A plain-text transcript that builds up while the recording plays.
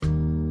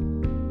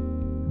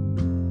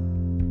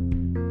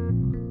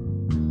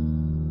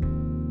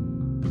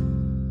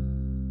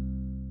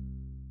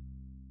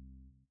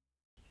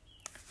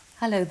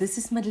Hello, this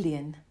is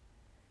Madeleine.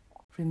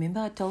 Remember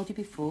I told you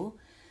before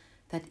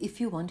that if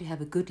you want to have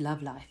a good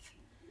love life,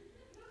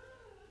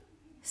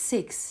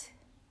 sex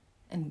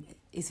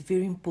is a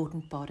very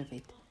important part of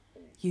it.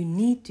 You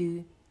need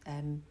to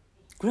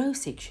grow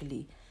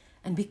sexually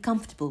and be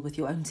comfortable with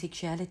your own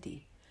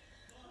sexuality.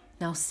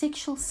 Now,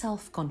 sexual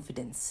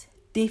self-confidence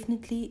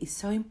definitely is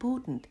so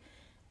important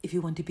if you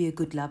want to be a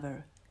good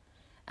lover.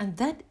 And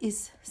that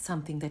is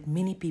something that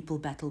many people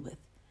battle with.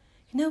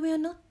 We are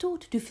not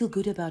taught to feel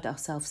good about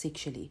ourselves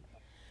sexually.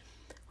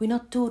 We're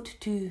not taught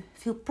to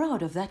feel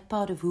proud of that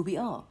part of who we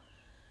are.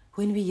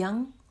 When we're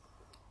young,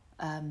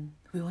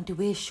 we want to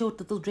wear a short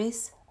little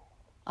dress.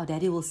 Our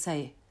daddy will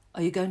say,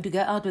 "Are you going to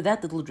go out with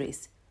that little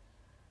dress?"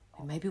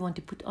 We maybe want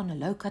to put on a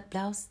low-cut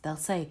blouse. They'll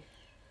say,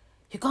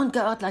 "You can't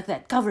go out like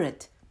that, cover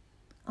it."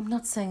 I'm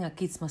not saying our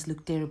kids must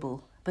look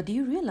terrible, but do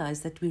you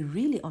realize that we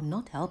really are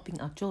not helping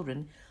our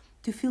children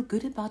to feel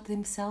good about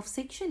themselves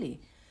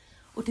sexually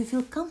or to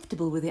feel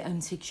comfortable with their own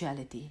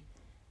sexuality?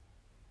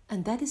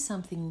 And that is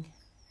something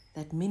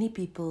that many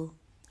people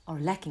are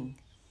lacking.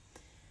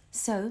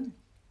 So,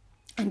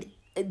 and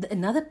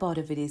another part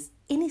of it is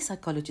any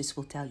psychologist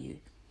will tell you,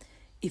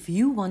 if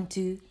you want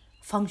to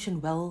function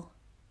well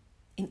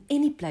in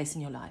any place in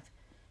your life,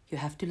 you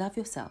have to love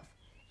yourself.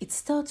 It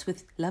starts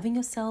with loving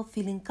yourself,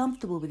 feeling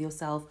comfortable with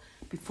yourself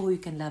before you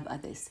can love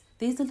others.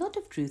 There's a lot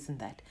of truth in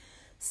that.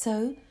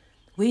 So,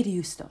 where do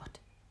you start?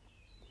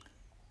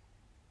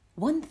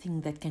 One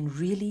thing that can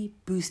really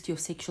boost your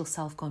sexual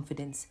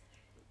self-confidence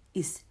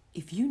is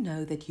if you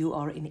know that you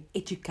are an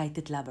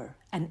educated lover.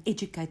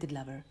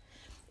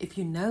 If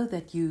you know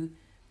that you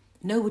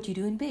know what you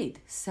do in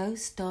bed, so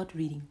start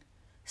reading.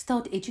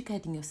 Start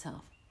educating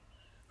yourself.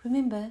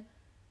 Remember,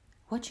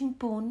 watching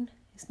porn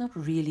is not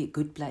really a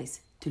good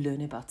place to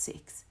learn about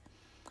sex.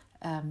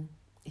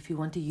 If you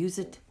want to use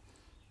it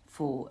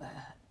for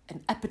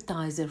an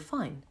appetizer,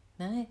 fine.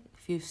 No?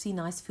 If you see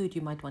nice food,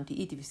 you might want to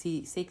eat. If you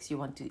see sex, you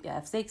want to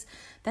have sex.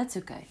 That's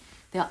okay.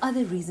 There are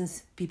other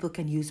reasons people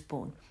can use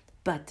porn.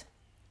 But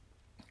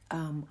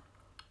to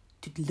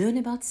learn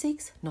about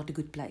sex, not a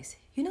good place.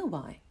 You know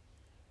why?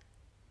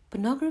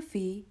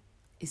 Pornography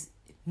is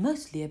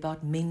mostly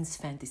about men's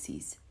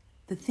fantasies,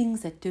 the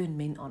things that turn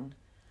men on.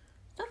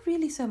 Not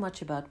really so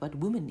much about what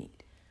women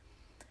need.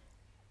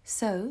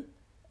 So,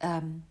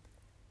 a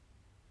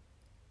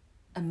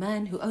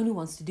man who only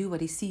wants to do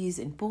what he sees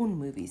in porn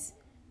movies,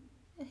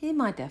 he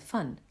might have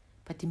fun,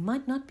 but he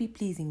might not be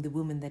pleasing the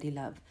woman that he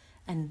loves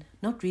and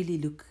not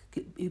really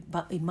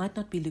he might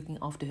not be looking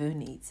after her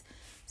needs.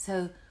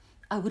 So,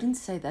 I wouldn't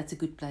say that's a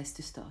good place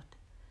to start.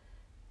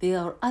 There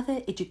are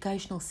other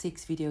educational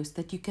sex videos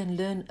that you can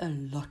learn a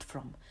lot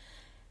from.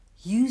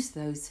 Use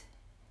those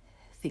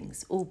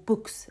things, or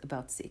books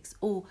about sex,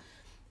 or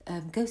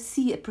go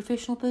see a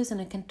professional person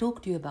who can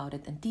talk to you about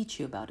it and teach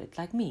you about it,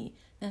 like me,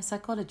 a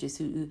psychologist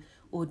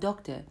or a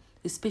doctor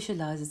who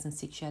specializes in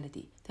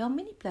sexuality. There are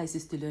many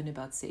places to learn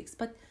about sex,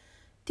 but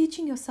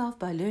teaching yourself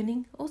by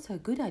learning, also a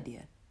good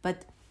idea.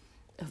 But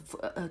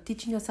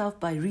teaching yourself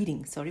by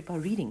reading,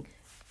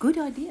 good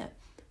idea.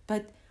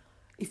 But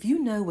if you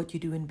know what you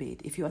do in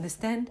bed, if you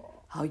understand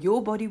how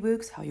your body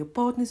works, how your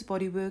partner's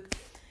body works,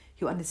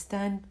 you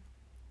understand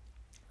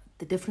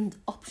the different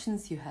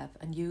options you have,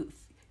 and you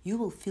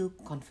will feel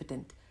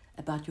confident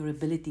about your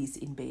abilities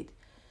in bed.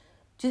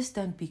 Just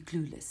don't be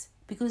clueless,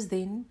 because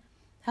then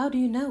how do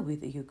you know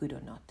whether you're good or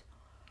not?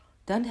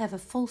 Don't have a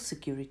false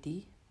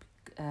security.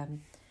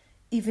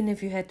 Even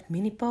if you had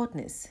many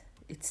partners,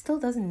 it still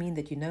doesn't mean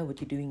that you know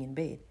what you're doing in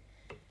bed.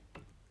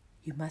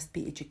 You must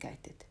be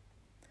educated.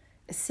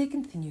 A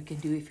second thing you can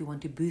do if you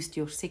want to boost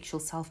your sexual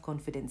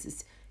self-confidence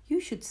is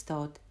you should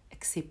start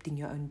accepting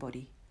your own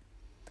body.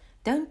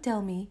 Don't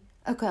tell me,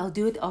 okay, I'll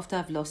do it after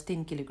I've lost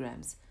 10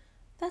 kilograms.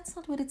 That's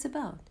not what it's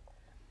about.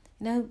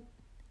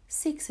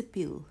 Sex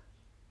appeal,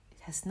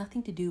 it has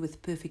nothing to do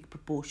with perfect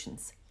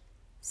proportions.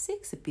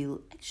 Sex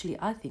appeal actually,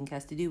 I think,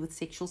 has to do with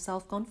sexual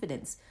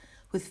self-confidence,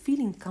 with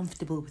feeling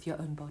comfortable with your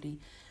own body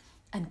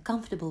and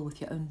comfortable with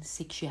your own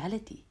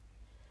sexuality.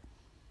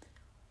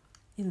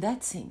 In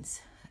that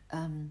sense,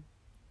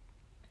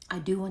 I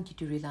do want you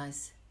to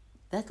realize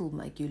that will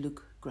make you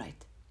look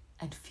great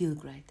and feel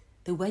great.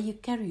 The way you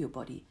carry your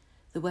body,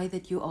 the way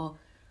that you are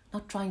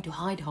not trying to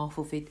hide half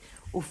of it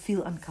or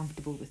feel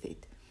uncomfortable with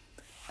it.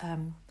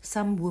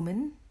 Some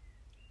women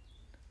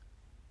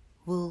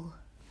will,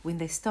 when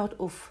they start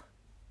off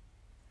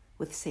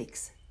with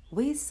sex,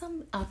 wear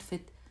some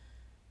outfit,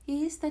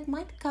 yes, that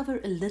might cover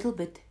a little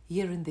bit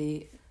here and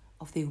there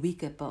of their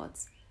weaker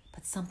parts,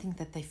 but something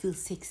that they feel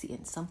sexy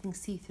in, something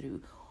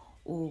see-through,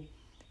 or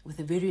with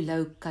a very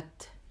low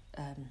cut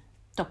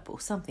top or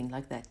something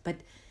like that. But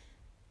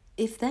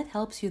if that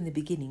helps you in the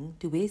beginning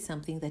to wear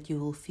something that you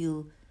will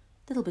feel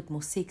a little bit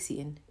more sexy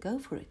in, go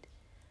for it.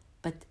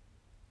 But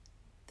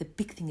the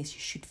big thing is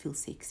you should feel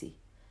sexy.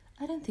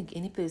 I don't think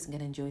any person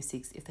can enjoy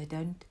sex if they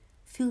don't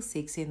feel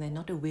sexy and they're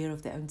not aware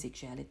of their own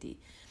sexuality.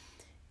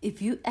 If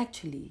you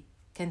actually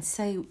can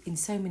say in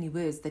so many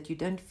words that you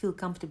don't feel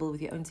comfortable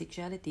with your own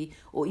sexuality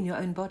or in your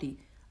own body,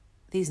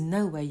 There's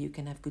no way you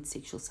can have good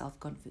sexual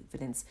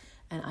self-confidence.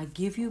 And I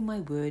give you my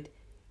word,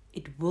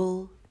 it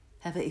will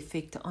have an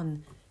effect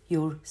on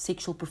your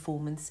sexual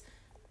performance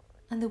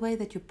and the way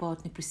that your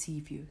partner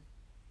perceives you.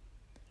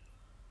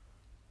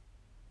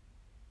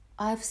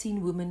 I've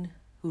seen women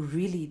who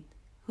really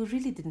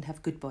didn't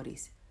have good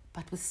bodies,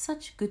 but with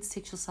such good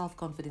sexual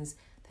self-confidence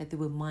that they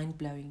were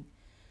mind-blowing,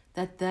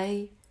 that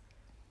they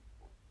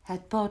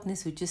had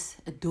partners who just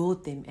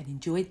adored them and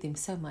enjoyed them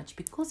so much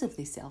because of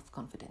their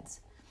self-confidence.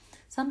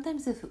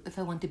 Sometimes if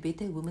I want to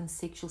better a woman's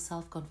sexual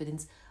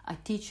self-confidence, I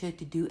teach her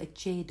to do a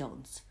chair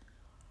dance.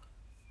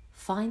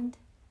 Find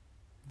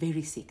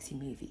very sexy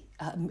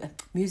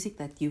music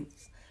that you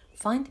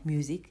find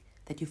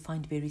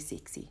very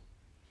sexy.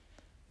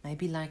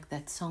 Maybe like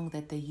that song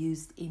that they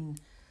used in,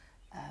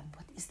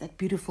 what is that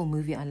beautiful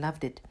movie? I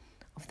loved it,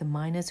 of the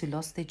miners who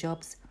lost their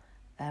jobs,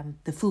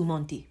 The Full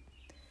Monty.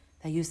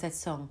 They used that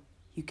song,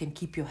 You Can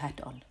Keep Your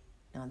Hat On.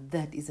 Now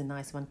that is a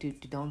nice one to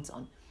dance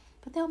on.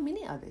 But there are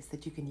many others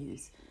that you can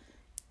use.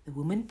 The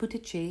woman put a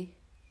chair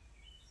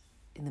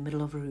in the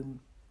middle of a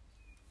room.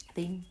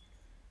 Then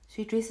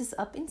she dresses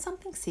up in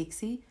something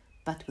sexy,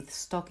 but with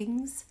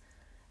stockings,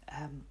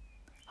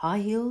 high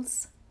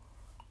heels,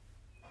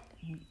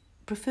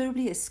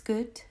 preferably a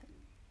skirt,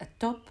 a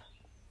top,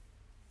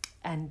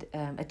 and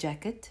a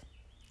jacket,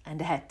 and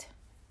a hat.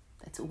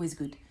 That's always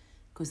good,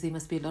 because there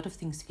must be a lot of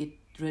things to get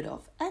rid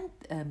of.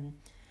 And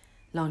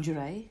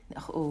lingerie,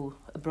 or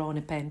a bra and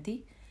a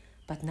panty.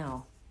 But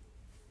now,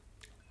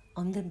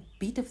 on the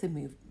beat of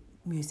the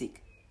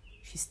music,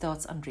 she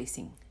starts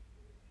undressing.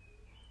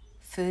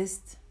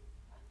 First,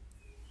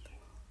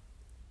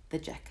 the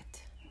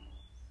jacket.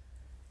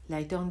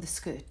 Later on, the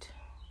skirt.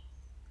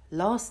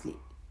 Lastly,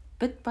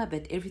 bit by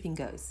bit, everything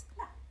goes.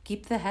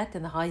 Keep the hat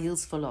and the high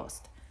heels for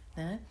last.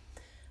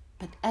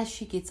 But as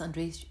she gets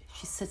undressed,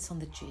 she sits on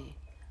the chair.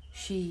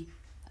 She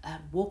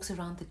walks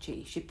around the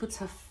chair. She puts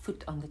her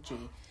foot on the chair.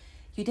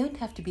 You don't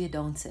have to be a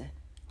dancer.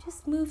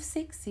 Just move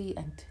sexy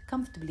and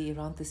comfortably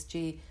around this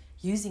chair,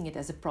 using it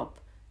as a prop.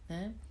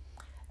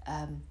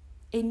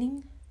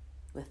 Ending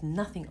with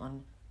nothing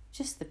on,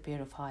 just the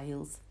pair of high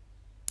heels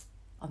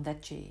on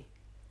that chair.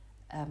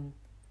 You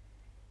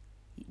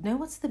know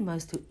what's the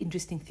most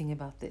interesting thing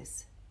about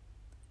this?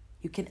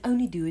 You can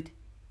only do it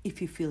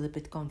if you feel a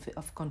bit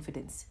of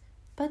confidence.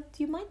 But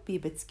you might be a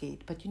bit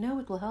scared, but you know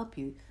it will help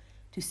you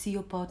to see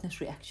your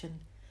partner's reaction,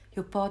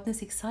 your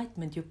partner's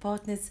excitement, your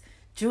partner's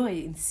joy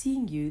in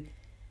seeing you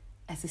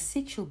as a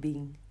sexual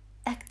being,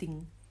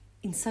 acting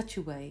in such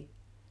a way,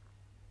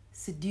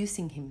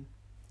 seducing him,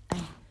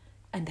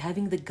 and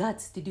having the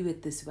guts to do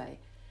it this way.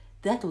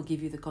 That will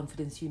give you the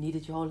confidence you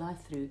needed your whole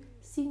life through,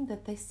 seeing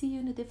that they see you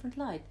in a different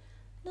light,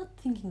 not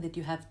thinking that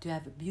you have to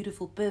have a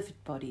beautiful,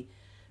 perfect body,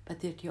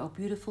 but that you are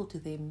beautiful to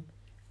them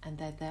and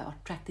that they are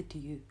attracted to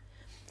you.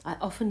 I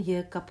often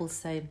hear couples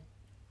say,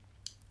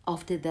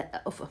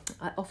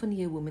 I often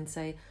hear women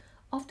say,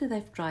 after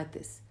they've tried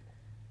this,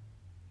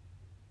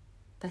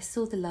 they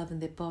saw the love in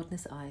their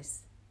partner's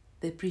eyes,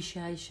 the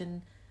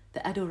appreciation,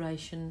 the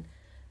adoration,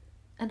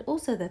 and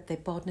also that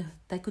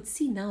they could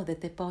see now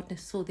that their partner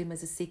saw them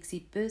as a sexy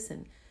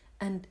person,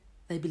 and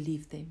they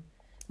believed them.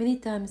 Many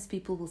times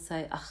people will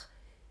say,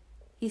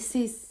 he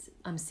says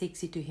I'm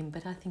sexy to him,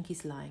 but I think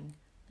he's lying.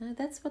 No,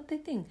 that's what they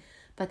think.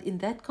 But in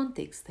that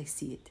context, they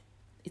see it.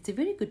 It's a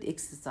very good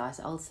exercise,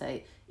 I'll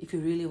say, if you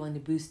really want to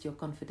boost your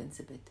confidence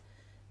a bit.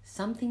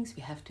 Some things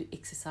we have to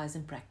exercise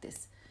and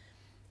practice.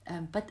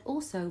 But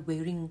also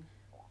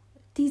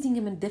teasing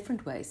him in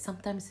different ways.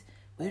 Sometimes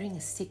wearing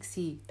a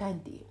sexy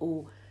panty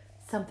or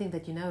something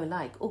that you know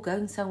like, or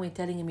going somewhere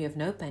telling him you have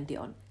no panty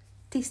on.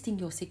 Testing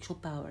your sexual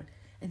power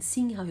and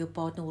seeing how your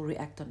partner will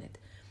react on it.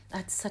 I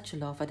had such a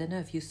laugh. I don't know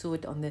if you saw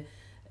it on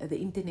the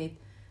internet.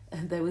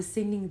 They were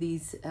sending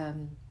these,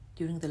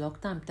 during the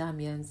lockdown time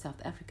here in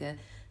South Africa,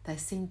 they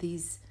sent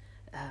these,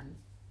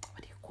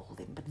 what do you call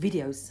them, but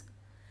videos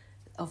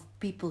of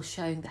people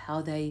showing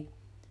how the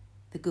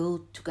girl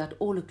took out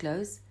all her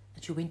clothes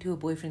and she went to her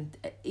boyfriend.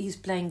 He's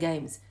playing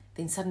games.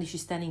 Then suddenly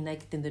she's standing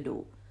naked in the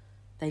door.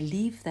 They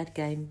leave that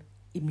game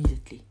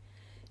immediately.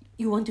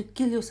 You want to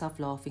kill yourself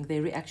laughing,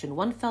 their reaction.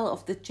 One fell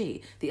off the chair.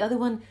 The other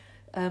one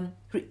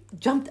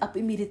jumped up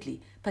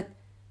immediately. But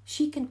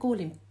she can call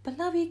him,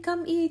 "Pallavi,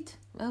 come eat."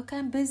 "Okay,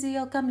 I'm busy.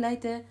 I'll come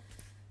later."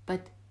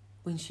 But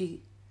when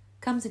she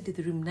comes into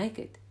the room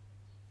naked,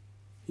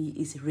 he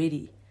is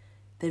ready.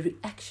 The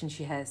reaction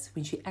she has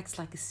when she acts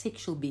like a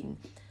sexual being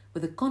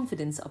with the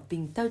confidence of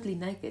being totally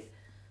naked,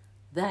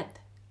 that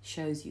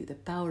shows you the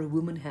power a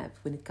woman have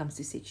when it comes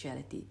to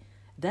sexuality.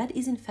 That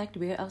is in fact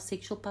where our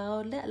sexual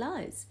power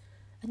lies.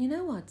 And you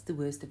know what's the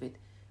worst of it?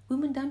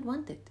 Women don't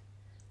want it.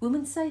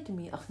 Women say to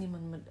me,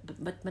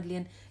 but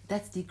Madeleine,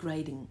 that's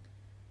degrading.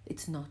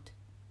 It's not.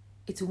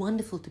 It's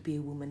wonderful to be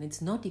a woman.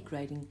 It's not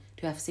degrading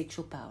to have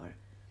sexual power.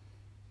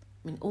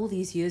 I mean, all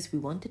these years we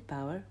wanted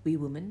power, we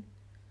women.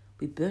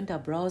 We burnt our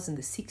bras in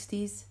the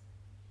 60s.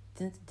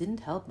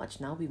 Didn't help much.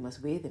 Now we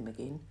must wear them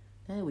again.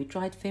 We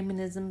tried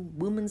feminism,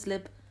 woman's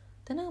lib.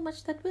 Don't know how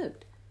much that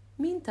worked.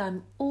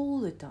 Meantime, all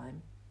the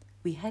time,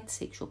 we had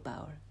sexual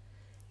power.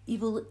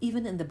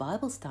 even in the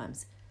Bible's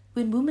times,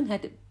 when women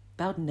had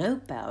about no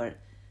power,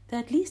 they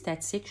at least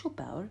had sexual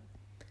power.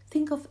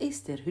 Think of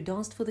Esther, who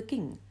danced for the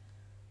king.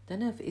 Don't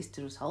know if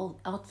Esther's whole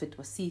outfit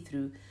was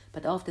see-through,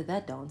 but after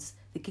that dance,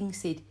 the king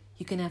said,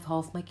 "You can have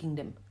half my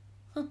kingdom."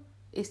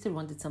 Esther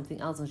wanted something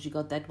else and she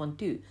got that one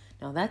too.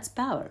 Now that's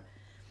power.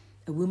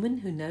 A woman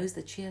who knows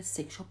that she has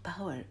sexual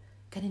power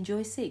can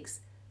enjoy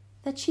sex.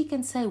 That she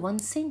can say one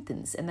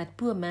sentence and that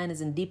poor man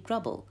is in deep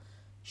trouble.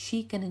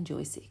 She can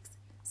enjoy sex.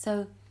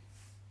 So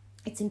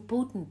it's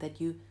important that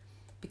you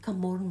become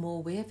more and more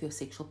aware of your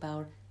sexual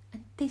power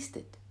and test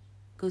it.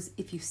 Because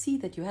if you see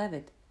that you have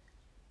it,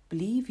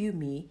 believe you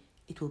me,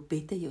 it will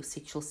better your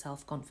sexual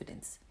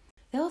self-confidence.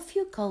 There are a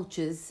few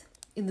cultures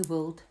in the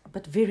world,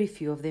 but very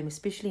few of them,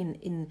 especially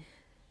in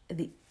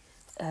the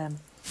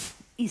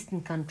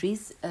Eastern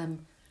countries,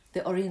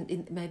 the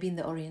Orient, maybe in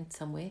the Orient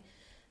somewhere.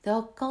 There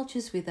are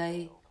cultures where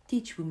they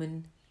teach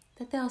women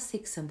that they are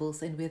sex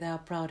symbols and where they are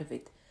proud of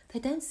it. They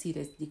don't see it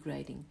as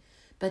degrading.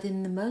 But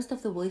in most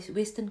of the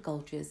Western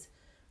cultures,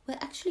 we're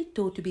actually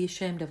taught to be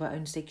ashamed of our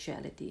own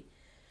sexuality.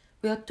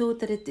 We are taught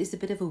that it is a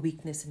bit of a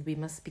weakness and we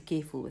must be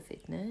careful with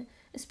it. No?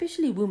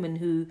 Especially women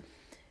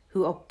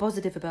who are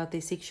positive about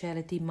their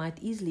sexuality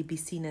might easily be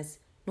seen as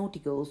naughty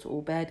girls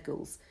or bad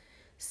girls.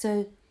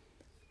 So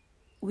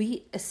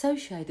we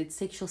associated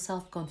sexual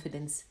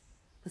self-confidence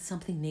with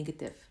something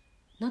negative,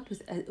 not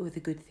with a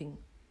good thing.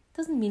 It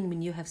doesn't mean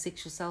when you have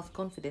sexual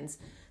self-confidence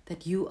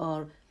that you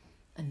are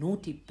a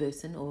naughty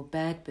person or a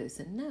bad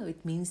person. No,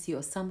 it means you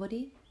are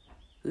somebody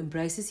who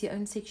embraces your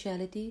own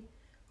sexuality,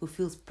 who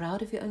feels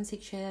proud of your own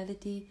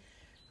sexuality,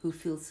 who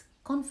feels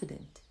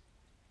confident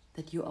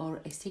that you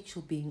are a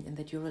sexual being and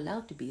that you're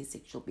allowed to be a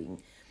sexual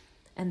being,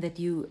 and that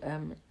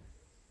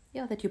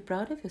that you're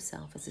proud of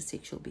yourself as a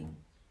sexual being.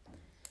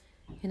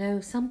 You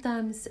know,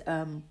 sometimes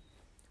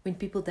when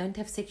people don't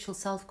have sexual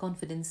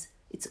self-confidence,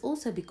 it's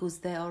also because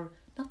they are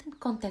not in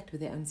contact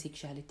with their own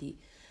sexuality.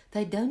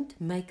 They don't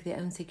make their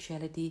own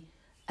sexuality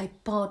a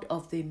part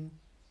of them,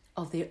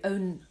 of their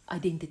own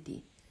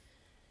identity.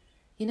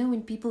 You know,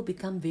 when people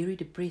become very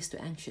depressed or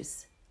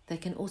anxious, they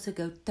can also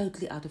go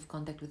totally out of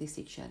contact with their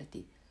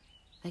sexuality.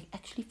 They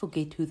actually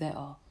forget who they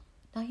are.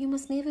 Now, you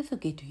must never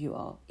forget who you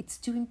are. It's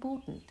too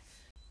important.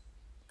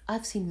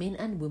 I've seen men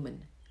and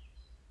women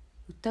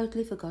who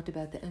totally forgot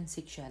about their own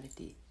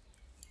sexuality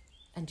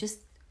and just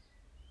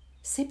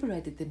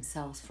separated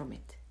themselves from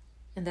it.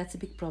 And that's a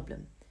big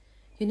problem.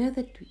 You know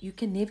that you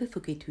can never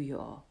forget who you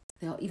are.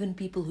 There are even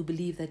people who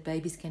believe that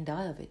babies can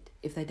die of it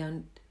if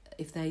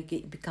they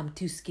become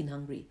too skin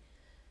hungry.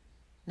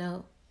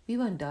 Now, we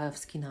won't die of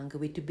skin hunger,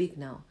 we're too big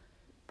now,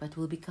 but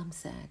we'll become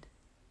sad.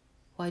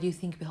 Why do you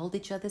think we hold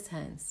each other's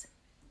hands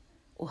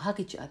or hug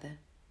each other?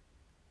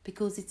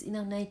 Because it's in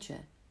our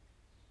nature.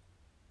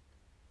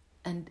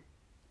 And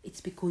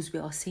it's because we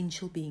are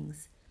sensual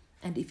beings.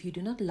 And if you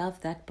do not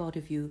love that part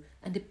of you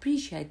and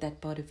appreciate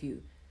that part of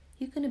you,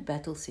 you're going to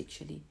battle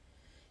sexually.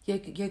 You're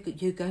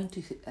going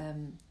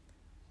to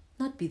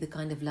not be the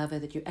kind of lover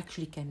that you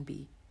actually can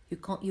be.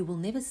 You will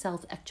never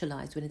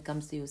self-actualize when it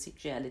comes to your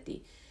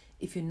sexuality.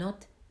 If you're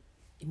not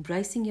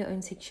embracing your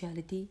own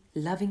sexuality,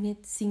 loving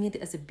it, seeing it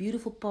as a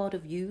beautiful part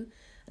of you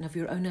and of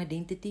your own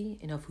identity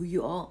and of who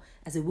you are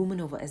as a woman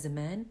or as a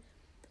man.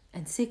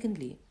 And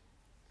secondly,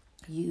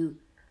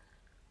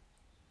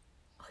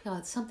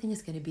 something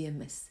is going to be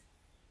amiss.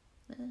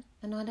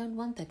 And I don't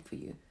want that for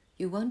you.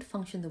 You won't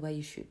function the way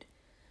you should.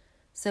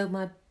 So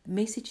my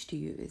message to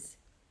you is,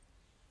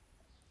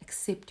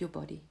 accept your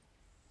body.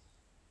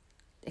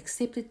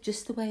 Accept it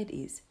just the way it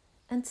is.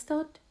 And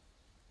start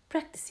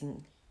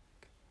practicing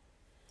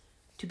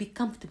to be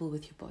comfortable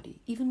with your body,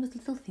 even with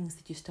little things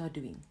that you start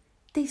doing.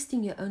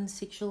 Testing your own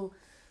sexual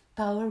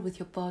power with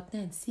your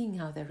partner and seeing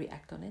how they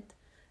react on it.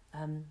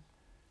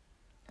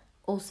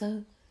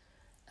 Also,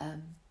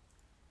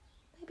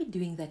 maybe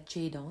doing that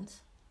chair dance.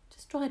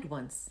 Just try it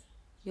once.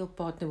 Your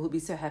partner will be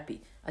so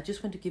happy. I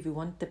just want to give you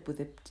one tip with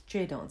the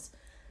chair dance.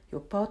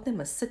 Your partner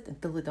must sit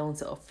until the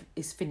dance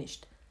is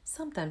finished.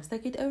 Sometimes they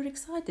get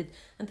overexcited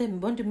and they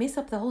want to mess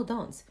up the whole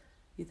dance.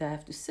 They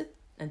have to sit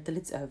until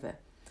it's over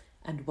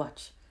and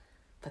watch.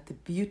 But the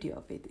beauty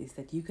of it is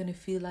that you're going to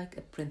feel like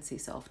a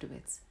princess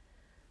afterwards.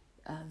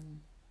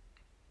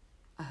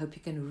 I hope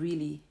you can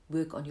really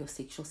work on your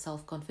sexual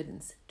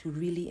self-confidence to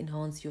really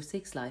enhance your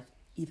sex life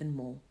even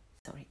more.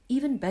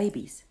 Even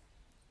babies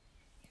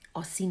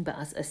are seen by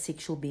us as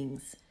sexual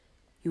beings.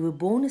 You were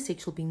born a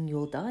sexual being, you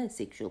will die a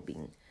sexual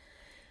being.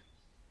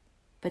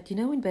 But you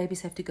know, when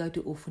babies have to go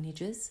to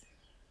orphanages,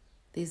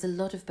 there's a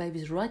lot of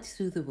babies right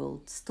through the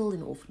world still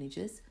in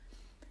orphanages.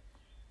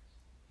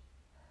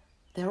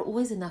 There are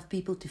always enough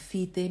people to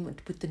feed them and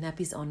to put the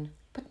nappies on,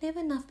 but never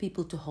enough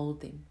people to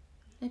hold them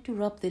and to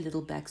rub their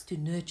little backs, to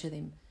nurture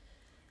them.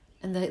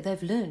 And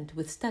they've learned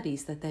with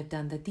studies that they've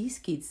done that these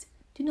kids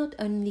do not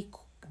only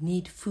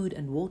need food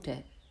and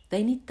water,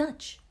 they need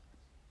touch.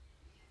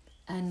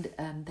 And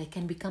they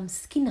can become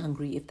skin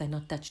hungry if they're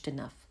not touched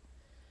enough.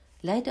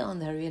 Later on,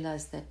 they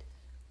realize that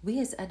we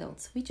as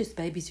adults, we're just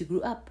babies who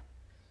grew up.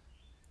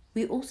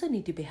 We also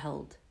need to be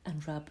held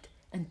and rubbed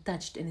and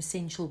touched an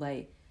essential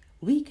way,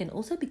 we can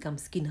also become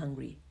skin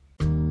hungry.